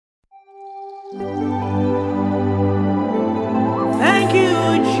Thank you,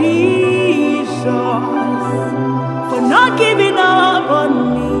 Jesus, for not giving up on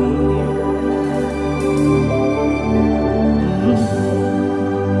me.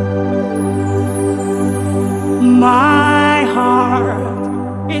 My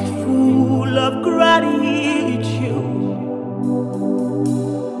heart is full of gratitude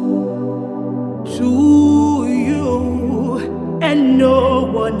to you and no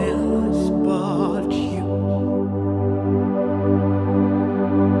one else but you.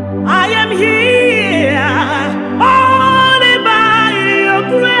 I am here only by your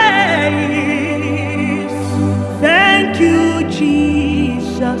grace. Thank you,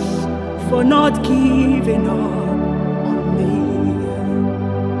 Jesus, for not giving up.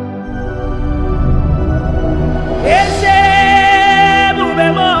 Eze Ebube,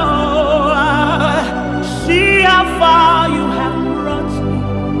 see how far you have brought me.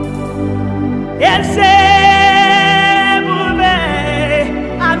 Eze Ebube,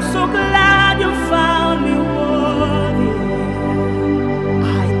 I'm so glad you found me worthy.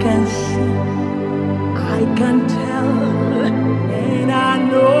 I can see, I can tell, and I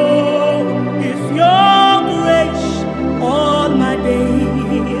know it's your grace. All my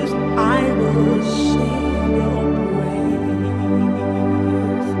days I will sing your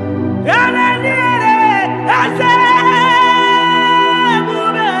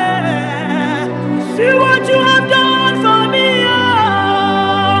see what you have done for me, oh.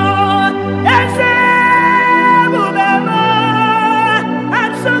 Eze Ebube,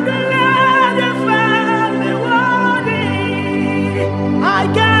 I'm so glad you found me worthy. I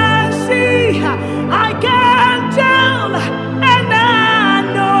can see, I can tell, and I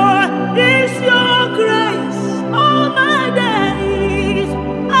know it's your grace. All my days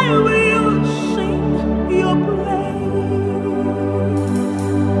I will sing your praise.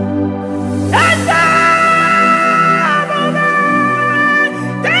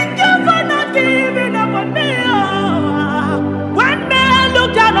 Thank you for not giving up on me. When men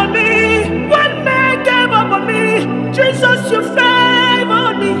looked down on me, when men gave up on me, Jesus, you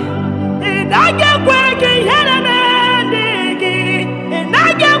favored me. And I get working, and I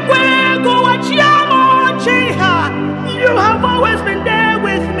get working, go watch you have always been there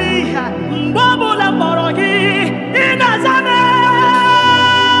with me. Mbobula morogi inazame.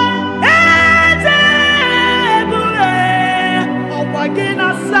 Eze Ebube, okwagina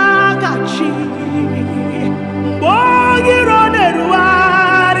sakachi. Mbogiro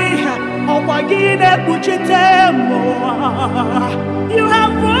neruari, okwagine kuchitemo. You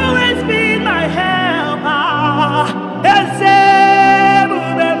have always been my helper. Eze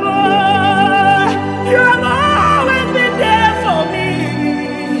Ebube, you have always been there for me.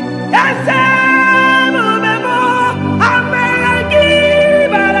 Eze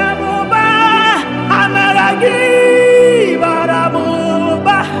Ebube, ameragi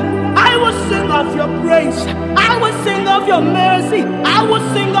barabuba. I will sing of your praise. I will sing of your mercy. I will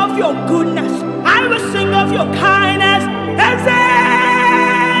sing of your goodness. I will sing of your kindness. Eze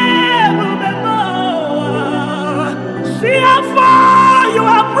Ebube, see how far you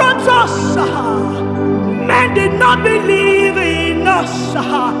have brought us. Men did not believe in us,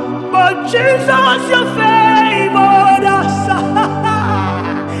 but Jesus, you favored us.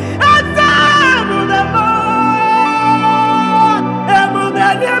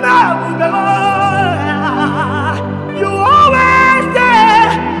 You always there,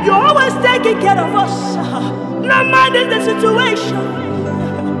 you always taking care of us. No matter the situation.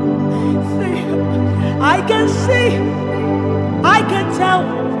 See, I can see, I can tell,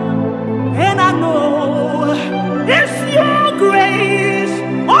 and I know it's your grace.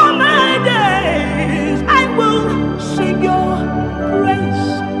 All my days I will sing your praise.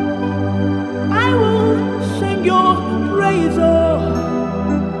 I will sing your praise, oh.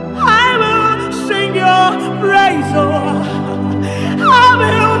 I will sing your praise, oh. I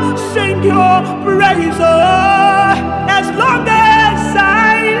will sing your praise, oh. As long as I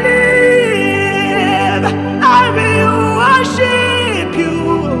live, I will worship you.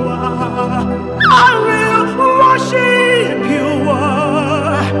 I will worship you.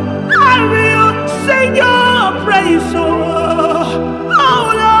 I will sing your praise, oh,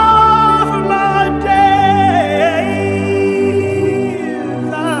 all of my days.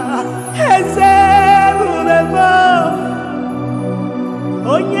 Eze Ebube,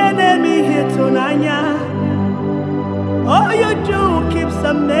 onye na-eme ịtụnanya. All you do keeps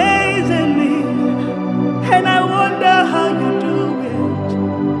amazing me, and I wonder how you do it.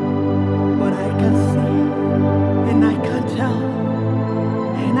 But I can see, and I can tell,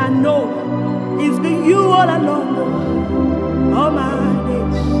 and I know it's been you all along. All my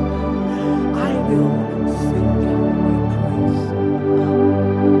days I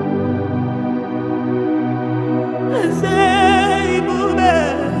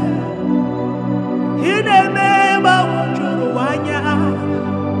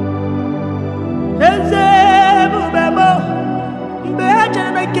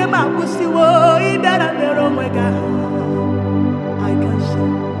I can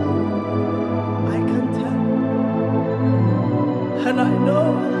sing.